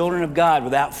 Children of God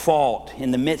without fault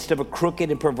in the midst of a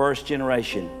crooked and perverse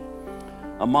generation,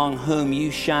 among whom you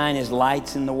shine as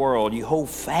lights in the world. You hold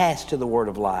fast to the word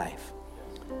of life,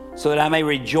 so that I may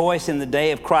rejoice in the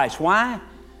day of Christ. Why?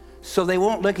 So they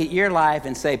won't look at your life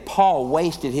and say, Paul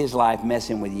wasted his life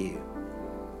messing with you.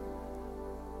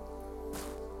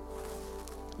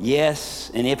 Yes,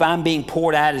 and if I'm being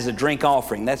poured out as a drink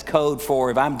offering, that's code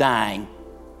for if I'm dying,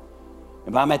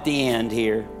 if I'm at the end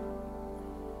here,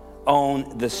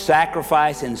 on the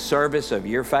sacrifice and service of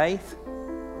your faith.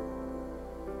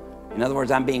 In other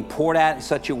words, I'm being poured out in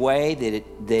such a way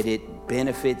that it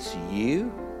benefits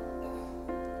you,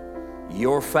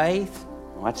 your faith.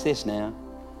 Watch this now.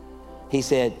 He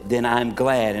said, then I'm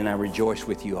glad and I rejoice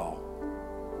with you all.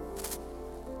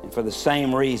 And for the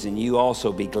same reason, you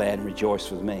also be glad and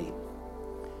rejoice with me.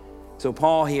 So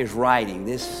Paul here is writing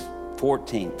this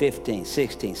 14, 15,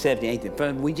 16, 17,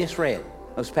 18. We just read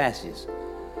those passages.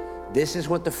 This is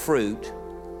what the fruit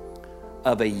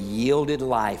of a yielded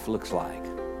life looks like.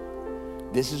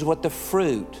 This is what the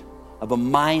fruit of a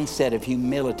mindset of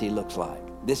humility looks like.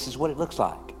 This is what it looks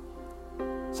like.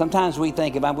 Sometimes we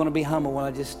think, if I'm going to be humble, well,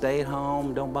 I just stay at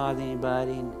home, don't bother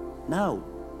anybody. No.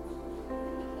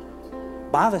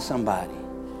 Bother somebody.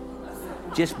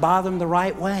 Just bother them the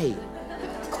right way.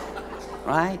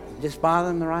 Right? Just bother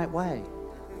them the right way.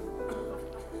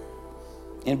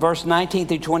 In verse 19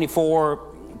 through 24,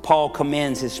 Paul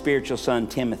commends his spiritual son,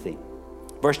 Timothy.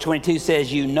 Verse 22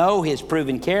 says, you know his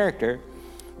proven character,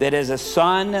 that as a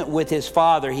son with his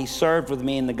father, he served with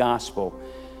me in the gospel.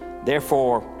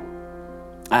 Therefore,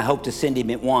 I hope to send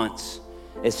him at once,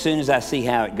 as soon as I see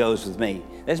how it goes with me.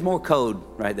 There's more code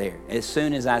right there. As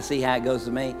soon as I see how it goes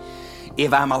with me,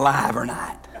 if I'm alive or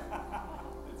not.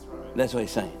 That's what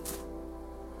he's saying.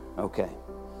 Okay.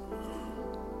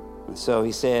 So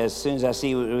he says, as soon as I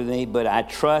see it with me, but I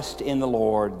trust in the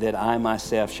Lord that I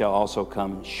myself shall also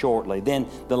come shortly. Then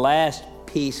the last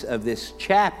piece of this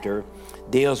chapter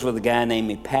deals with a guy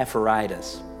named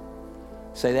Epaphroditus.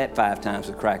 Say that 5 times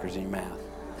with crackers in your mouth.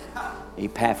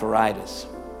 Epaphroditus.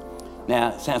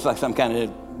 Now, it sounds like some kind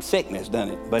of sickness,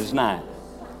 doesn't it? But it's not.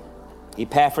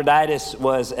 Epaphroditus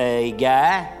was a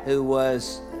guy who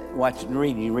was,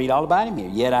 you read all about him here.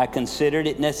 Yet I considered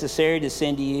it necessary to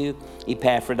send to you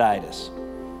Epaphroditus.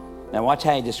 Now watch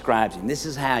how he describes him. This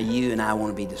is how you and I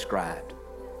want to be described.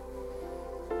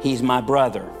 He's my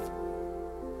brother.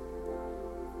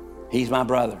 He's my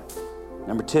brother.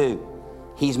 Number 2,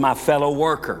 he's my fellow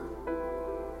worker.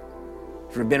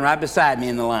 He's been right beside me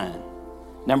in the line.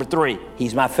 Number 3,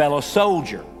 he's my fellow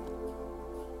soldier.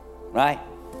 Right?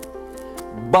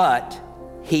 But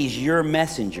he's your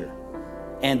messenger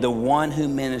and the one who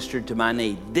ministered to my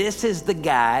need. This is the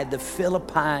guy the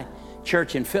Philippi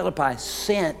church in Philippi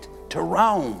sent to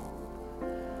Rome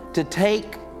to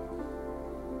take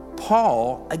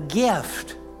Paul a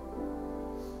gift.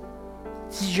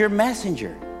 This is your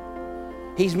messenger.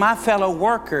 He's my fellow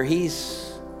worker.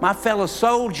 He's my fellow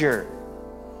soldier.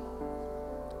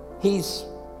 He's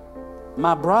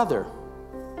my brother.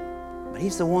 But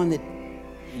he's the one that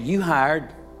you hired,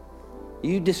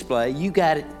 you display, you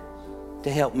got it to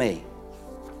help me,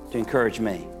 to encourage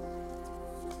me.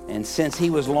 And since he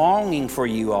was longing for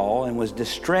you all and was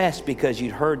distressed because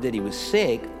you'd heard that he was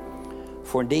sick,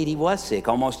 for indeed he was sick,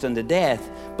 almost unto death,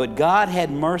 but God had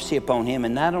mercy upon him,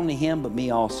 and not only him, but me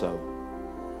also,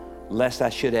 lest I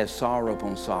should have sorrow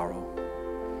upon sorrow.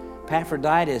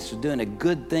 Epaphroditus was doing a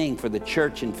good thing for the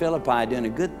church in Philippi, doing a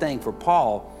good thing for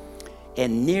Paul,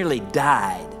 and nearly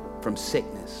died from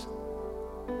sickness.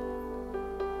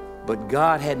 But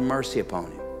God had mercy upon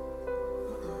him.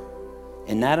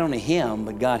 And not only him,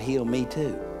 but God healed me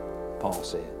too, Paul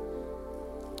said.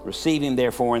 Receive him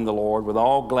therefore in the Lord with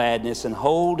all gladness and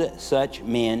hold such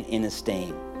men in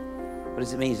esteem. What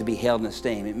does it mean to be held in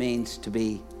esteem? It means to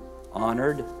be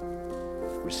honored,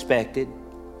 respected,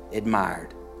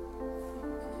 admired.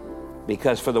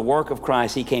 Because for the work of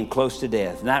Christ, he came close to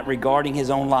death, not regarding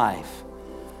his own life,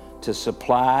 to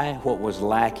supply what was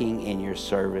lacking in your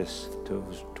service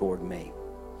toward me.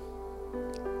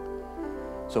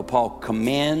 So Paul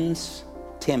commends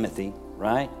Timothy,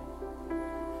 right?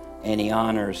 And he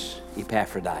honors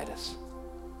Epaphroditus.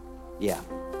 Yeah,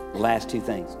 the last 2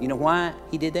 things. You know why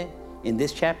he did that in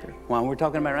this chapter? Why we're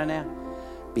talking about right now?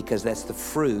 Because that's the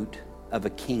fruit of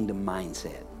a kingdom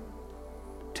mindset.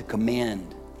 To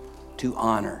commend, to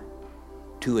honor,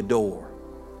 to adore,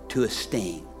 to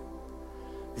esteem.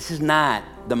 This is not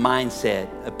the mindset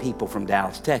of people from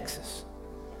Dallas, Texas.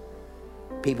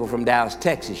 People from Dallas,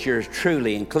 Texas, yours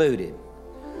truly included,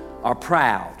 are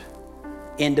proud,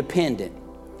 independent,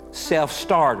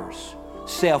 self-starters,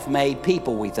 self-made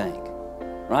people, we think,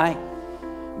 right?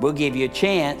 We'll give you a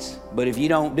chance, but if you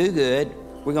don't do good,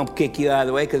 we're going to kick you out of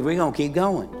the way because we're going to keep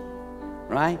going,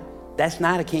 right? That's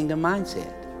not a kingdom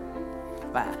mindset.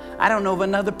 I don't know of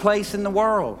another place in the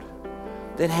world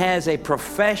that has a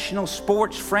professional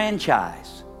sports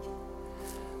franchise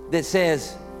that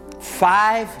says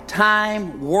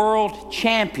 5-time world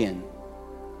champion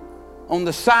on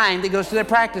the sign that goes to their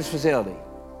practice facility.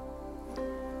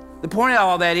 The point of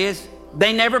all that is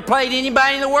they never played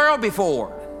anybody in the world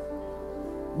before,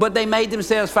 but they made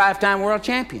themselves 5-time world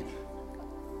champion.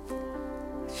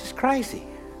 It's just crazy.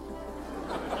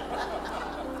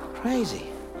 Crazy.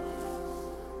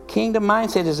 Kingdom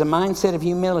mindset is a mindset of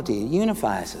humility. It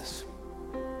unifies us.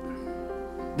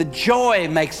 The joy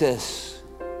makes us,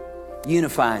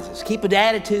 unifies us. Keep an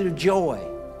attitude of joy.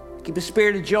 Keep a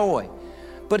spirit of joy.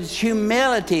 But it's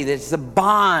humility that's the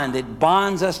bond that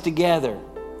bonds us together,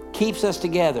 keeps us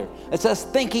together. It's us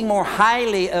thinking more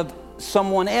highly of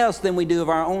someone else than we do of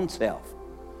our own self.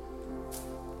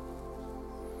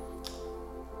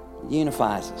 It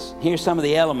unifies us. Here's some of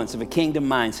the elements of a kingdom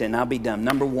mindset, and I'll be done.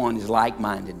 Number 1 is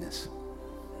like-mindedness.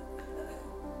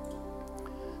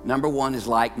 Number 1 is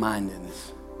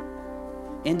like-mindedness.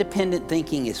 Independent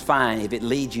thinking is fine if it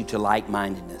leads you to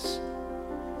like-mindedness.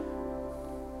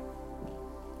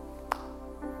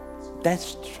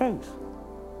 That's the truth.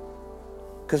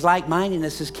 Because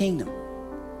like-mindedness is kingdom.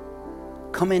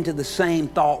 Come into the same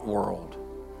thought world.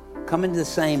 Come into the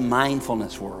same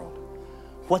mindfulness world.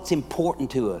 What's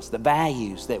important to us, the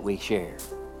values that we share,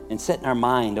 and setting our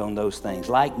mind on those things.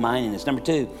 Like-mindedness. Number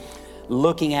 2,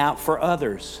 looking out for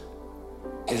others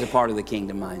is a part of the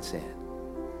kingdom mindset.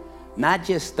 Not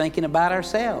just thinking about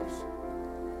ourselves.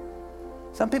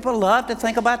 Some people love to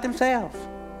think about themselves.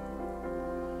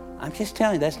 I'm just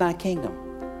telling you, that's not kingdom.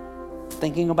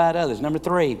 Thinking about others. Number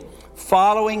 3,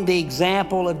 following the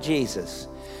example of Jesus.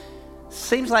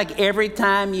 Seems like every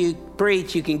time you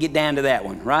preach, you can get down to that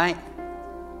one, right?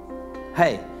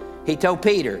 Hey, he told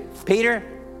Peter, Peter,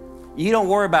 you don't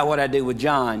worry about what I do with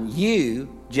John. You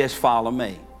just follow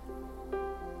me.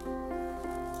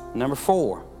 Number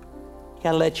 4, you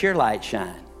gotta let your light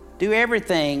shine. Do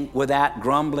everything without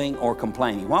grumbling or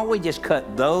complaining. Why don't we just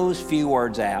cut those few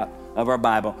words out of our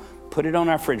Bible, put it on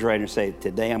our refrigerator and say,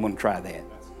 today I'm gonna try that.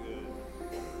 That's good.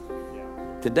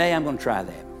 Yeah. Today I'm gonna try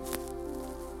that.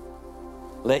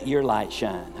 Let your light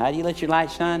shine. How do you let your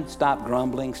light shine? Stop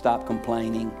grumbling, stop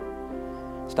complaining.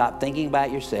 Stop thinking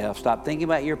about yourself. Stop thinking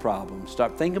about your problems.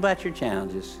 Stop thinking about your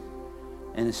challenges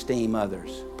and esteem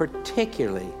others,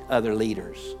 particularly other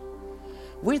leaders.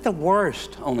 We're the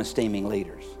worst on esteeming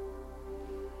leaders.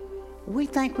 We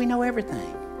think we know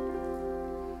everything.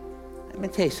 Let me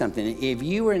tell you something. If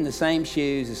you were in the same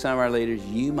shoes as some of our leaders,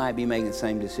 you might be making the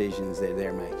same decisions that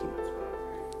they're making.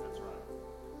 That's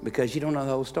right. Because you don't know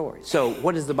the whole story. So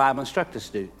what does the Bible instruct us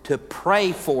to do? To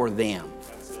pray for them.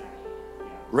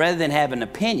 Rather than have an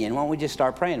opinion, why don't we just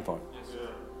start praying for them? Yes, sir.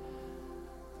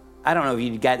 I don't know if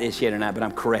you got this yet or not, but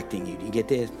I'm correcting you. Do you get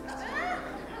this?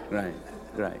 Right.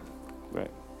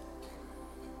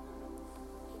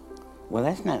 Well,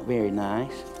 that's not very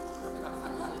nice.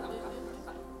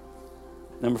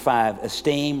 Number 5,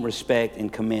 esteem, respect,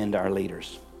 and commend our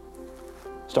leaders.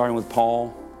 Starting with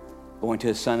Paul, going to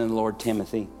his son in the Lord,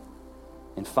 Timothy,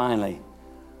 and finally,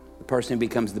 the person who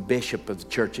becomes the bishop of the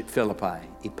church at Philippi,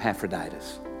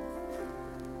 Epaphroditus.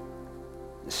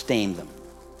 Esteem them,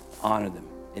 honor them,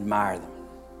 admire them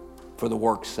for the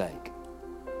work's sake.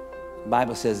 The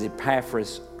Bible says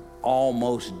Epaphras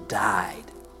almost died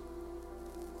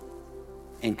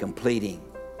in completing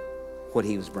what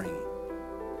he was bringing.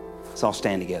 Let's all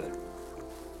stand together.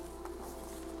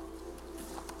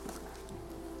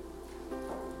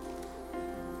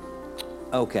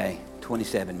 Okay,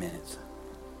 27 minutes.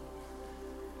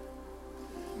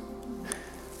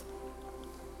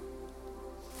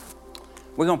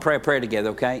 We're going to pray a prayer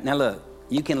together, okay? Now look,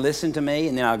 you can listen to me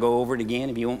and then I'll go over it again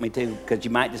if you want me to, because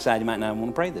you might decide you might not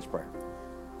want to pray this prayer.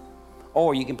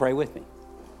 Or you can pray with me,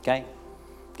 okay?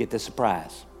 Get the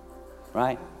surprise,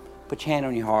 right? Put your hand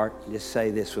on your heart and just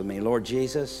say this with me. Lord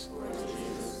Jesus,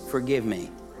 forgive me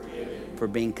for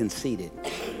being conceited,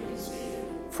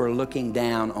 for looking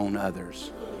down on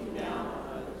others,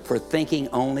 for thinking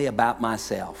only about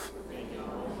myself.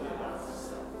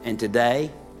 And today,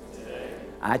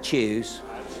 I choose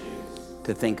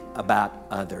to think about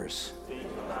others,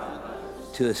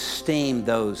 to esteem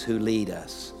those who lead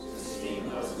us,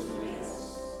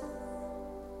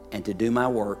 and to do my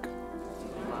work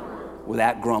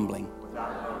without grumbling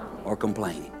or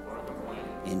complaining.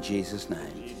 In Jesus'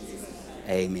 name,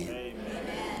 amen.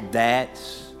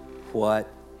 That's what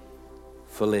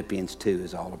Philippians 2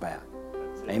 is all about.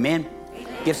 Amen.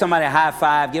 Give somebody a high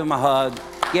five, give them a hug,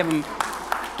 give them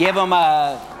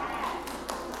a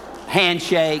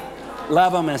handshake,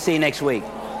 love them, and I'll see you next week.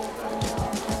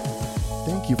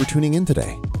 Thank you for tuning in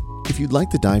today. If you'd like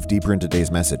to dive deeper into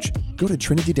today's message, go to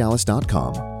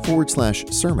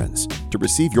trinitydallas.com/sermons to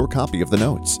receive your copy of the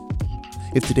notes.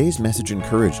 If today's message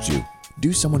encouraged you,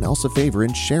 do someone else a favor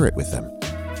and share it with them.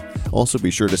 Also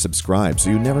be sure to subscribe so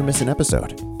you never miss an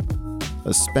episode.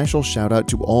 A special shout out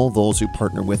to all those who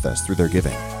partner with us through their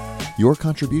giving. Your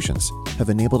contributions have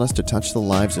enabled us to touch the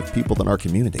lives of people in our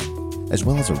community, as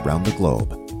well as around the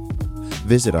globe.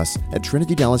 Visit us at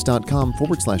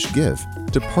trinitydallas.com/give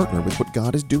to partner with what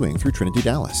God is doing through Trinity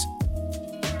Dallas.